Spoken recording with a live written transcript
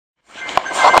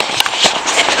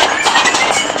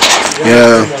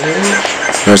Yo,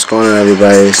 what's going on,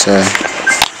 everybody? It's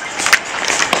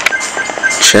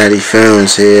Chatty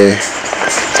Films here.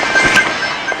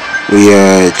 We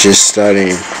are just starting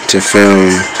to film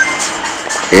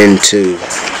Intu,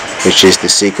 which is the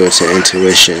sequel to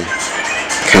Intuition.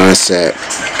 Concept.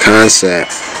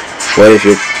 What if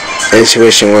your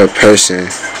intuition were a person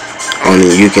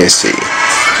only you can see?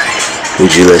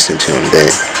 Would you listen to him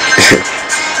then?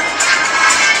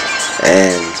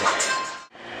 And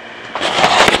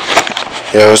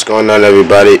yo, what's going on,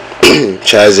 everybody?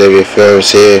 Xavier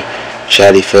Films here,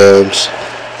 Chatty Films.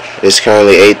 It's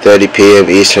currently 8:30 p.m.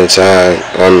 Eastern Time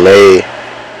on May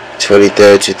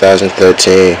 23rd,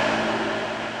 2013.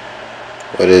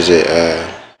 What is it?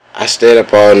 I stayed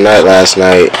up all night last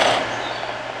night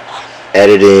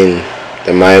editing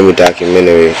the Miami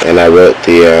documentary, and I wrote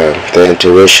the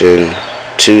Intuition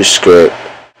 2 script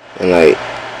in like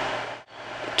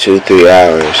 2-3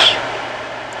 hours.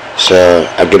 So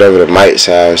I get over to Mike's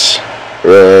house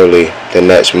real early the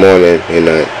next morning,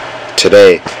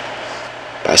 today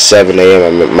by 7 a.m.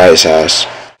 I'm at Mike's house.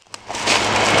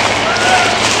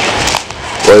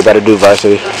 What we better do,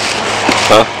 Varsity?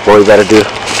 Huh? What we better do?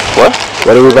 What?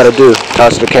 What do we better do?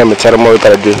 Talk to the camera, tell them what we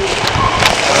better do.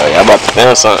 Y'all about to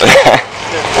film something.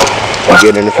 You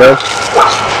get in the film? I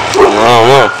don't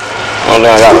know. I don't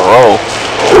think I got a roll.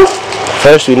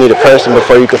 First, we need a person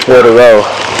before you can afford a roll.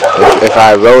 If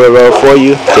I roll a roll for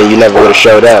you, then you never would have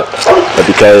showed up. But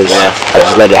because I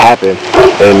just let it happen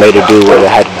and made her do what it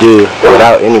had to do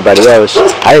without anybody else,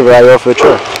 I didn't write a roll for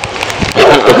Troy.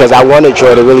 Because I wanted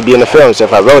Troy to really be in the film. So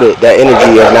if I wrote it, that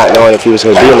energy of not knowing if he was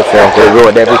going to be in the film would have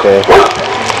ruined everything.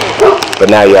 But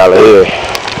now y'all are here.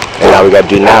 And all we got to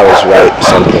do now is write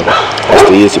something. That's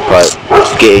the easy part.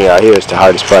 Getting y'all here is the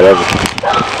hardest part ever.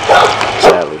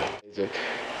 Sadly.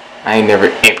 I ain't never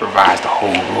improvised the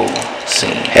whole role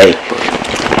scene. Hey,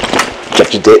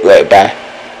 get your dick right back.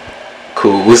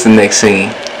 Cool. What's the next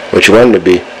scene? What you want it to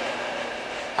be?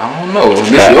 I don't know. This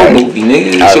is your movie,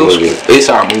 nigga. It's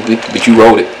our movie, but you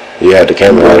wrote it. You had the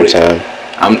camera all the time.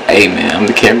 Hey man, I'm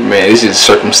the cameraman. This is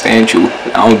circumstantial.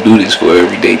 I don't do this for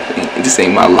everyday thing. This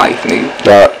ain't my life, nigga.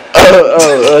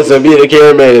 So being a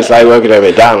cameraman is like working at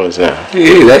McDonald's now.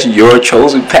 Yeah, that's your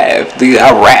chosen path. Dude,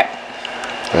 I rap.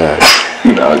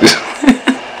 Just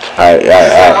Alright,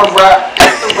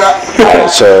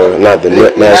 so now the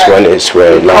next one is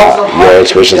where your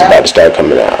intuition's about to start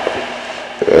coming out.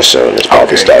 So it's about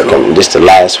to start coming. This is the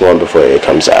last one before it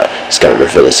comes out. It's gonna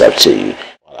reveal itself to you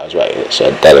while I was writing it.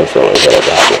 So that influence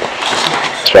whatever happened.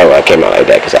 That's probably why I came out like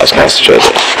that, because I was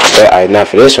concentrated. But alright, now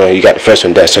for this one, you got the first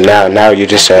one done. So now you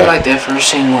just I feel like that first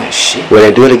scene was shit. Well,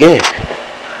 then do it again.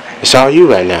 It's all you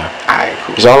right now. Alright,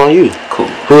 cool. It's all on you. Cool.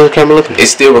 Who's the camera looking at?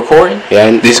 It's still recording? Yeah.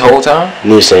 This whole time?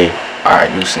 New scene. Alright,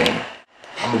 new scene.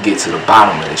 I'm gonna get to the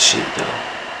bottom of this shit though.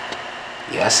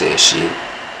 Yeah, I said shit.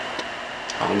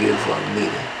 I'm gonna give a fuck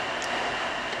neither.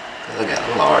 Cause I got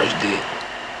a large dick.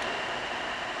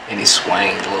 And it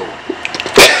swings low.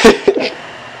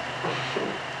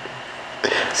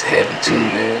 It's heavy too,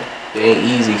 man. It ain't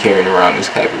easy carrying around this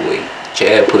type of weight.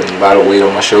 Chad putting a lot of weight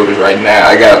on my shoulders right now.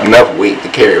 I got enough weight to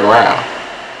carry around.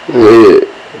 Yeah.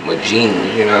 My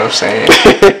jeans, you know what I'm saying?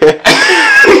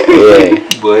 Yeah.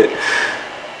 But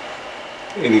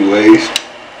anyways,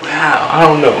 wow, I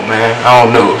don't know, man. I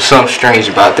don't know. Something strange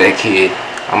about that kid.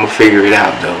 I'm gonna figure it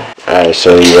out though. Alright,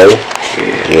 so you ready?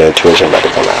 Yeah. Your intuition about to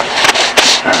come out.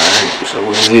 Alright, so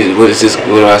what is this? What is this? What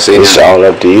do I say It's now? all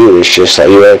up to you. It's just like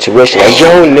your intuition. Like,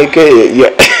 yo, nigga.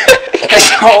 Yeah.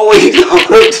 That's always up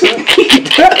to me.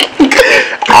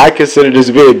 I consider this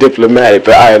being diplomatic,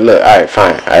 but alright, look. Alright,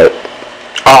 fine. Alright.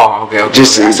 Oh, okay.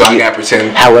 Just so I gotta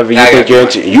pretend. However you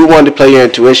think you want to play your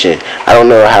intuition. I don't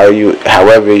know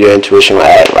however your intuition will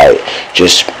act, like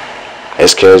just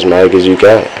as charismatic as you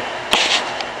got.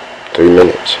 3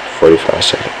 minutes, 45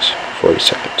 seconds, 40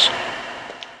 seconds.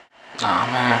 Nah,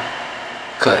 man.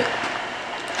 Cut.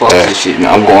 Fuck this shit.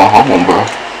 Now I'm going home, bro.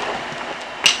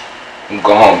 I'm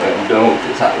gone, man. I'm done with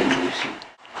this. How you do this shit?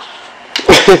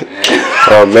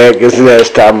 Oh man, cause that's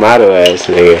top motto ass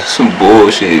nigga. Some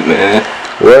bullshit, man.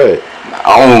 What?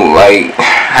 I don't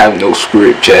have no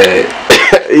script, Chad.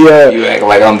 Yeah. You act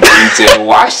like I'm Denzel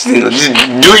Washington. Just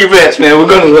do your best, man. We're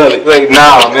gonna love it. Like,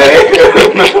 nah, man.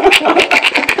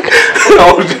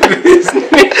 Don't do this.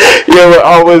 Yeah, we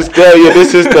always tell you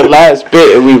this is the last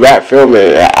bit, and we wrap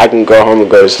filming. I can go home and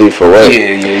go to sleep for work.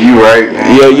 Yeah, you right,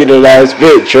 man. Yeah, you the last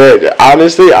bit, Trent.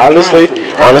 Honestly,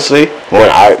 when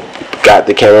I got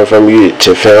the camera from you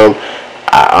to film,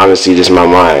 I honestly just my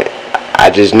mind. I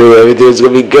just knew everything was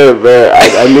gonna be good, man.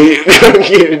 I knew you were gonna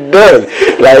get it done.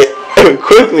 Like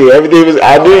Quickly, everything was.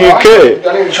 I knew you could.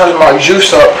 I need to charge my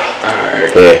juice up.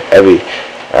 Alright. Yeah,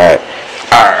 alright.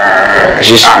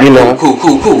 Just, all right, you know. Cool.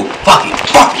 Fuck it.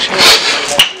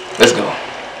 Let's go.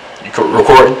 You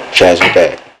recording? Chaz with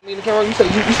that. You said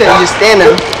you just stand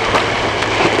there.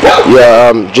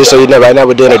 Yeah, just so you know, right now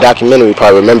we're doing a documentary. You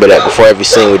probably remember that before every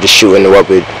scene we're just shooting what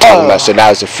we're talking about. So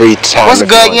now it's a free time. What's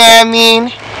good, yeah, I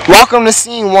mean? Welcome to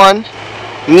scene 1.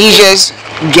 Me just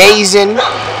gazing.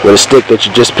 With a stick that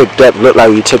you just picked up, looked like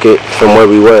you took it from where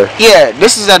we were. Yeah,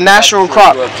 this is a natural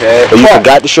crop. Okay. You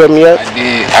forgot to show me up? I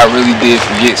did. I really did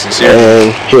forget, sincerely.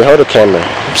 And here, hold the camera.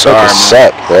 I'm sorry, you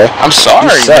suck, bro. I'm sorry,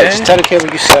 you suck. man. Just tell the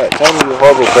camera you suck. Tell me you're a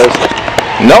horrible person.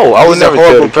 No, I was He's never a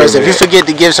horrible person. If you forget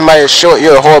to give somebody a short,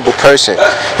 you're a horrible person.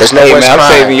 There's no man, I'm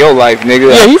saving your life,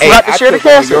 nigga. Yeah, he forgot to share the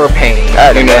camera. Your pain.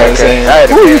 You know what I'm saying?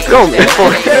 Who you going?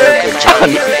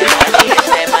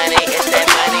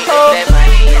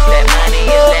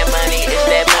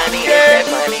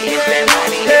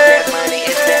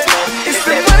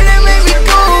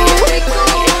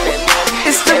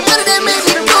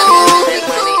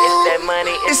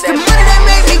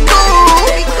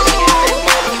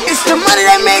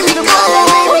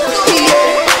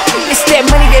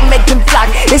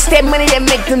 It's that money that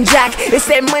make them jack. It's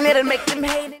that money that make them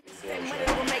hate it.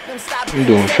 I'm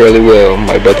doing fairly well,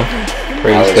 my brother.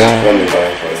 Praise God.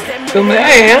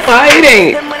 Hey, it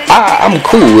ain't. I'm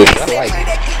cool with it.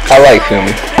 I like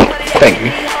filming. Thank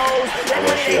you.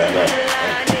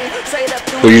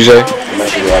 What you say?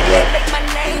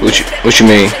 What you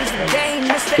mean?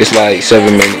 It's like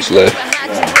 7 minutes left.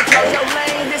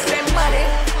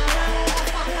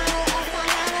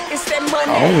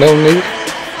 I don't know, nigga.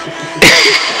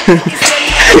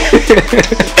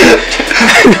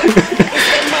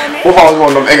 What if I was one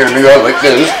of them ignorant niggas like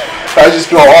this? I just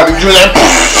feel hard to do that.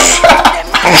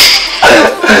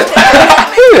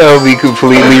 That'll be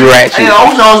completely ratchet. I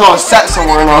wish I was on a set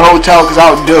somewhere in a hotel because I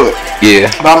would do it.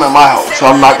 Yeah. But I'm at my house, so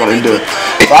I'm not going to do it.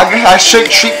 But I guess I should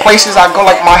treat places I go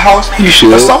like my house. You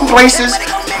should. But some places,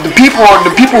 the people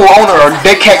who own it are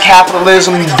dickhead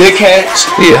capitalism, dickheads.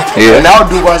 Yeah. And I'll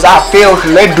do as I feel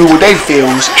because they do what they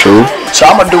feels. True. So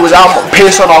I'm going to do is I'm going to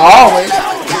piss on the hallway.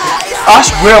 I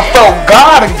swear for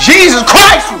God and Jesus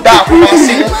Christ who died for my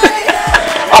sin.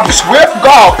 I swear for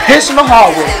God, I'll piss in the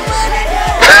hallway.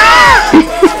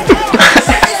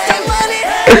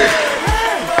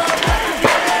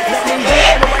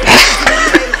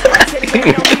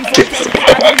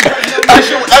 That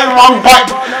shit was every wrong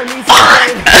bite.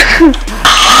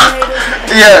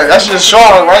 Yeah, that's just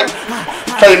Sean, right?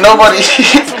 Hey, nobody.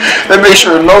 They make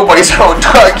sure nobody's on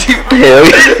drug. Hell yeah.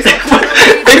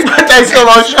 They put that shit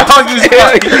on Sean.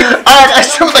 That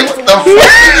shit was like, what the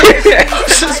fuck?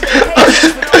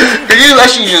 That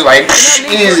shit just like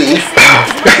easy.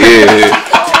 Yeah.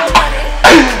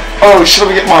 Oh shit,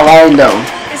 let me get my line down.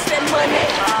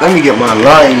 Let me get my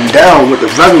line down with the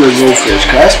regular goldfish,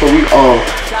 cause that's what we all.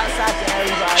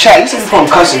 Chat, you said you're from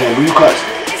cussing here, but you cuss.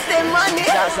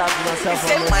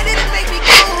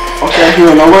 Okay, you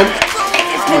don't know what?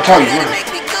 I'm gonna tell you what.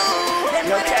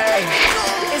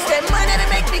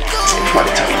 I'm trying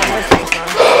to tell you.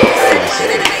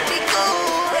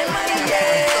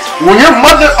 When your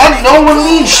mother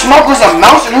unknowingly smuggles a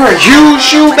mouse in her huge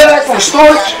shoe bag from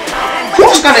storage,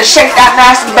 who's gonna shake that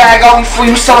nasty bag on before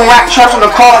you selling rat traps on the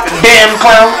car like a damn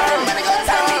clown?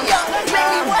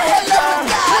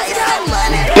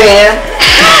 Damn.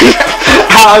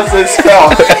 How is it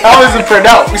spelled? How is it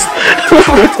pronounced?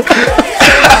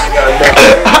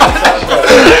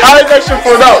 How is that shit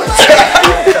pronounced?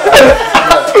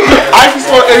 I can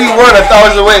spell any word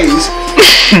 1,000 ways.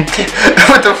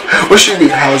 What should be?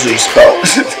 How is it spelled?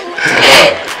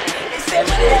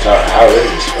 How is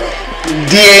it spelled?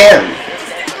 D-A-M.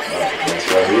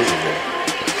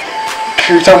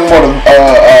 You're talking about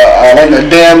like a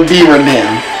damn beaver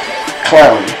dam.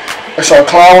 Clown. It's a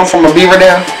clown from a beaver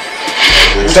dam?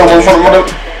 You talking about what?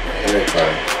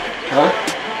 Huh?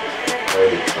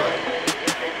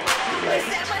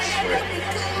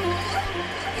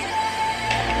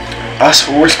 That's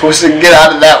what we're supposed to get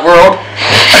out of that world.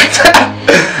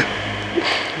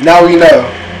 Now we know.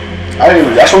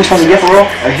 That's what we're supposed to get for real?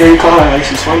 I hear you clown, I like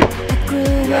you swim.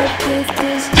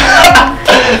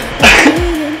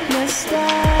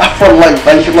 I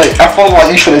feel like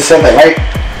you should have said that, right?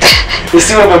 This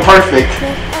would have been perfect.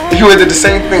 He would have did the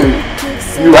same thing.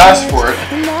 You asked for it.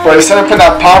 But instead of putting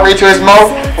that pottery to his mouth,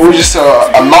 it was just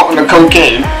a mountain of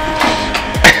cocaine.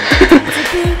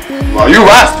 Well, you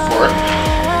asked for it.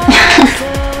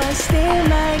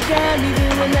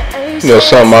 You know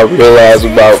something I realized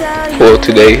about pull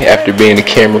today after being a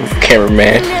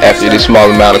cameraman after this small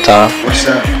amount of time? What's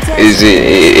that? Is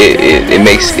it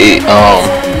makes it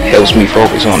helps me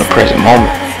focus on the present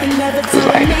moment. Cause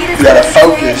like You gotta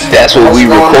focus. that's what we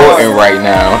recording right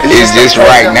now. It's just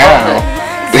right now.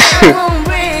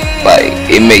 Like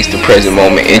it makes the present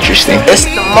moment interesting. It's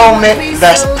the moment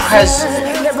that's present.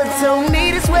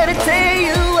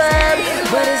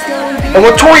 And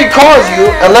when Tori calls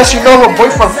you, unless you know her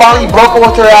boyfriend finally broke up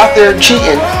with her after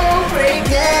cheating,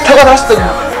 tell her that's the.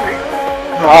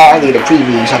 Oh, I need a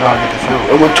preview so I know how to get the film.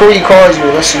 And when Tori calls you,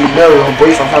 unless you know her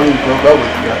boyfriend finally broke up with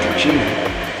you after cheating,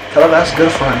 tell her that's good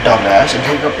for her dumb ass and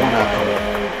hang up on that girl.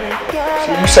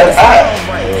 See, you said ass.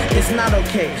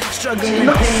 See,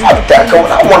 no, fuck that.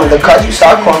 I wanted to cuss. You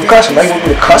start calling cussing. Now you want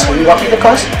me to cuss when you want me to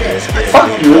cuss?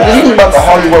 Fuck you. You ain't about the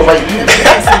Hollywood right you.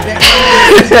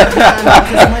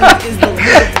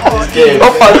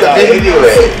 I'm fuck that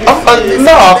anyway.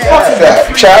 No, fuck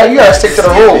that. Chad, you gotta stick to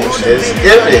the rules. It's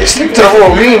different. Stick to the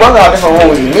rules. We ain't about to have different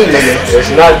rules than me, nigga.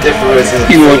 It's not different.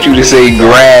 He wants you to say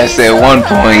grass at one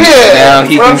point. Yeah. Now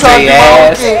he can say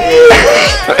ass.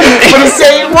 For the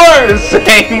same word.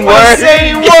 Same word.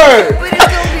 Same word.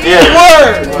 Yeah.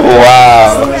 Word.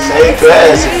 Wow. Say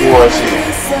glass if you want to.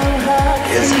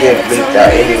 It's getting bleeped out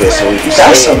anyway, so we can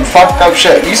That's say some fucked up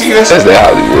shit. You see this? That's that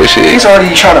Hollywood shit. He's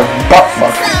already trying to butt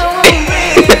fuck him.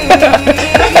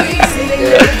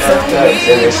 yeah, fucked up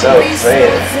in itself,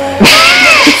 man.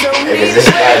 Because it's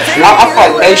not true. I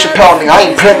feel like Dave Chappelle, nigga. I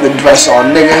ain't putting the dress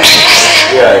on, nigga.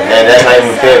 Yeah, man, that's not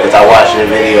even fair because I watched the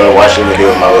video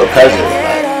with my little cousin.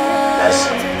 Like,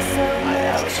 that's,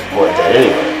 I would support that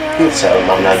anyway. Tell him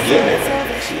I'm not getting it.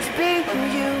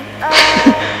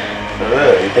 For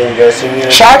real, you think you guys see me in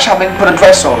Shy trying to make me put a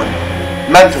dress on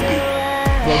mentally.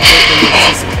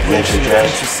 mental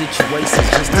dress?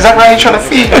 Because I'm not trying to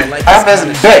feed me. I'm as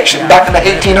a bitch back in the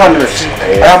 1800s.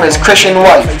 I'm his Christian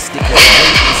wife.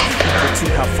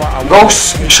 Go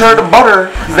share the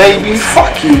butter, baby.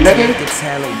 Fuck you, nigga.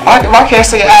 I can't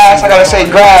say ass, I gotta say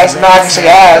grass. Now I can say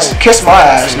ass. Kiss my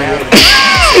ass, nigga.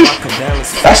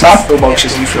 That's how I feel about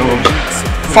shit, you feel me?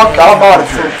 Fuck, I'm out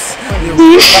of here.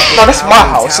 No, this is my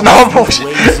house. No, I'm bullshit.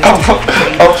 I'm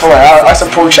for it. I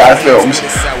support Shy Films.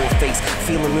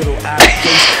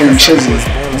 And Chizzy.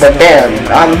 But damn,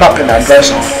 I'm not putting that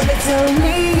dress on.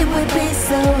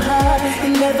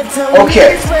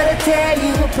 Okay.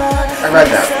 I read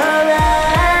that.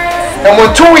 And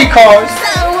when Tori calls,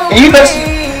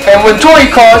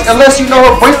 unless you know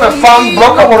her boyfriend finally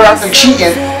broke up with her after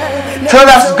cheating, tell her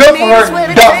that's good for her,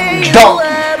 donkey.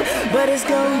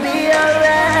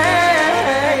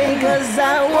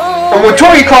 And when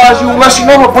Tori calls you, unless you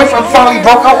know her boyfriend finally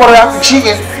broke up with her after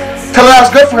cheating, tell her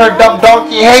that's good for her, dumb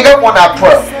donkey, and hang up on that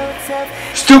pro.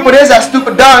 Stupid is as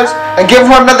stupid does, and give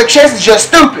her another chance is just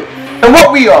stupid. And what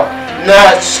we are?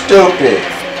 Not stupid.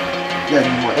 Yeah,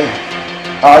 you were in.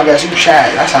 Oh, I guess you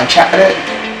chat. That's how I chat it.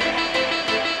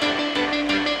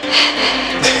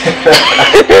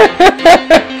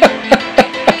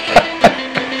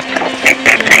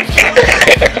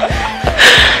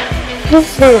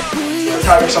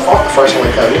 Tie yourself off the first one,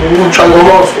 because we're trying to go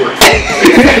wrong for it.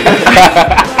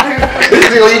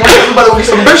 Everybody will be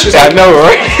some bitches. I know,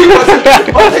 right?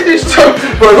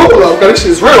 But hold up, this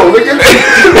shit's real, nigga.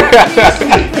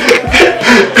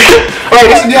 Right,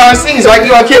 this is behind the scenes, right?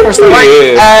 You on camera still, right?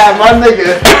 Yeah. My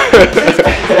nigga.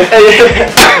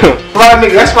 My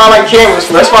nigga, that's why I like cameras.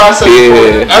 That's why I say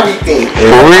everything.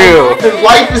 For real.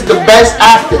 Life is the best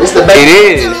actor. It's the best. It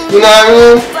is. You know what I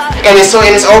mean? And it's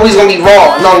always gonna be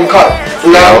raw, not uncut.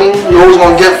 You know what I mean? You're always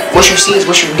gonna get what you see is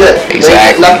what you get.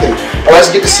 Exactly. Nothing. Well, let's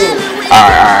get the scene.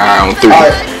 Alright, on three.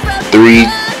 Alright. 3,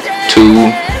 2,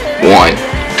 1.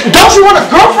 Don't you want a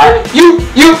girlfriend? You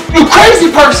crazy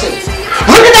person.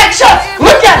 Look at that chest.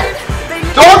 Look at it.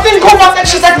 The only thing cool about that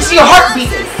chest, I can see your heart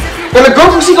beating. And the girl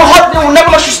can see your heart beating will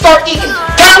never let you start eating.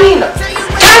 Tahina.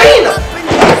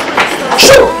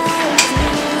 Shoot.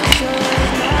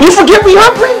 You forget we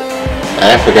hungry?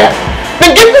 I forgot.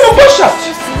 Then give them a push-ups.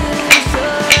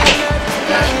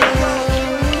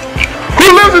 Who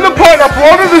lives in the pineapple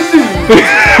under the sea?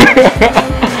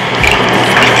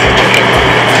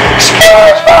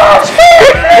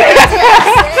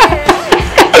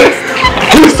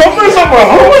 Somewhere,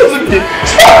 who is it?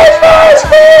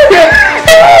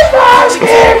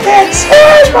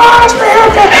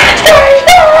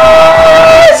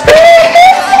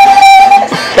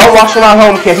 Don't wash around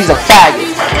home because he's a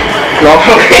faggot. No.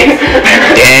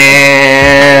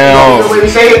 Damn. The way you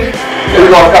say it, we're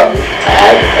gonna cut it.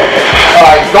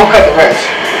 Alright, don't cut the rest.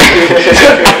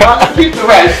 Keep the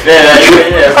rest. Yeah.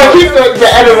 Keep the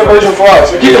edited version for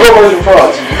us. Keep the real version for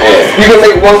us. Yeah. You can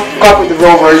make one copy of the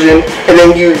real version, and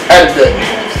then you edit it.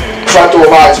 Try to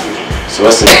revise it. So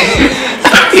what's the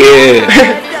Yeah.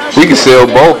 We can sell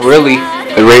both, really.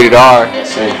 The rated R.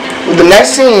 The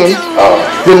next scene is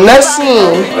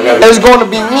going to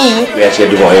be me. We actually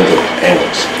do more angles.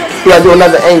 We gotta do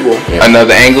another angle. Yeah.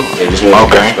 Another angle? Yeah, just one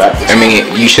Okay. backwards. I mean,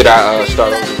 should I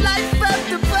start over?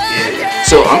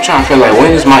 So I'm trying to feel like,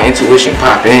 when does my intuition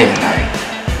pop in? Like,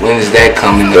 when does that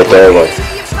come in? The third one.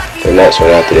 The next one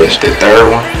after this. The third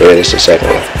one? Yeah, this is the second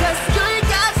one.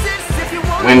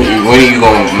 When are you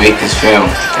gonna make this film?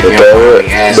 The third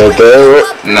one.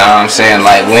 Nah, I'm saying,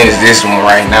 like, when is this one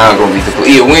right now gonna be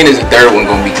completed? Yeah, when is the third one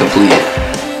gonna be completed?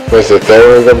 When's the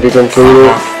third one gonna be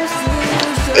completed?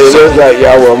 It looks like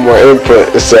y'all want more input,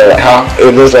 so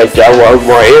it looks like y'all want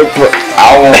more input.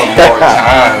 I want more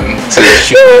time to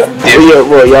shoot. Yeah,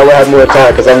 well, y'all will have more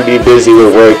time because I'm gonna be busy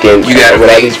with work and You gotta with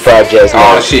all make these projects. all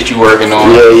man. the shit you working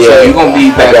on. Yeah. So you gonna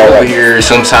be back over it. here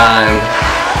sometime,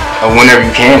 whenever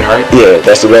you can, right? Yeah,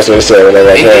 that's the best way to say it whenever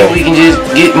I And then can. we can just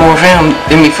get more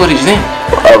footage then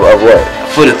Of what?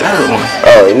 for the third one.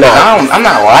 Oh, nah. I'm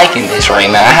not liking this right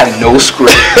now. I have no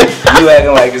script. You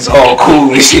acting like it's all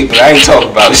cool and shit, but I ain't talking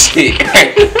about shit.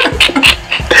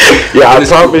 Yeah, I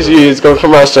promise you it's gonna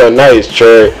come out so nice,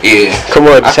 Trey. Yeah. Come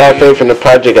on, just have faith in the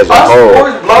project as a Us whole.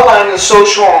 boys' bloodline is so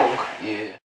strong.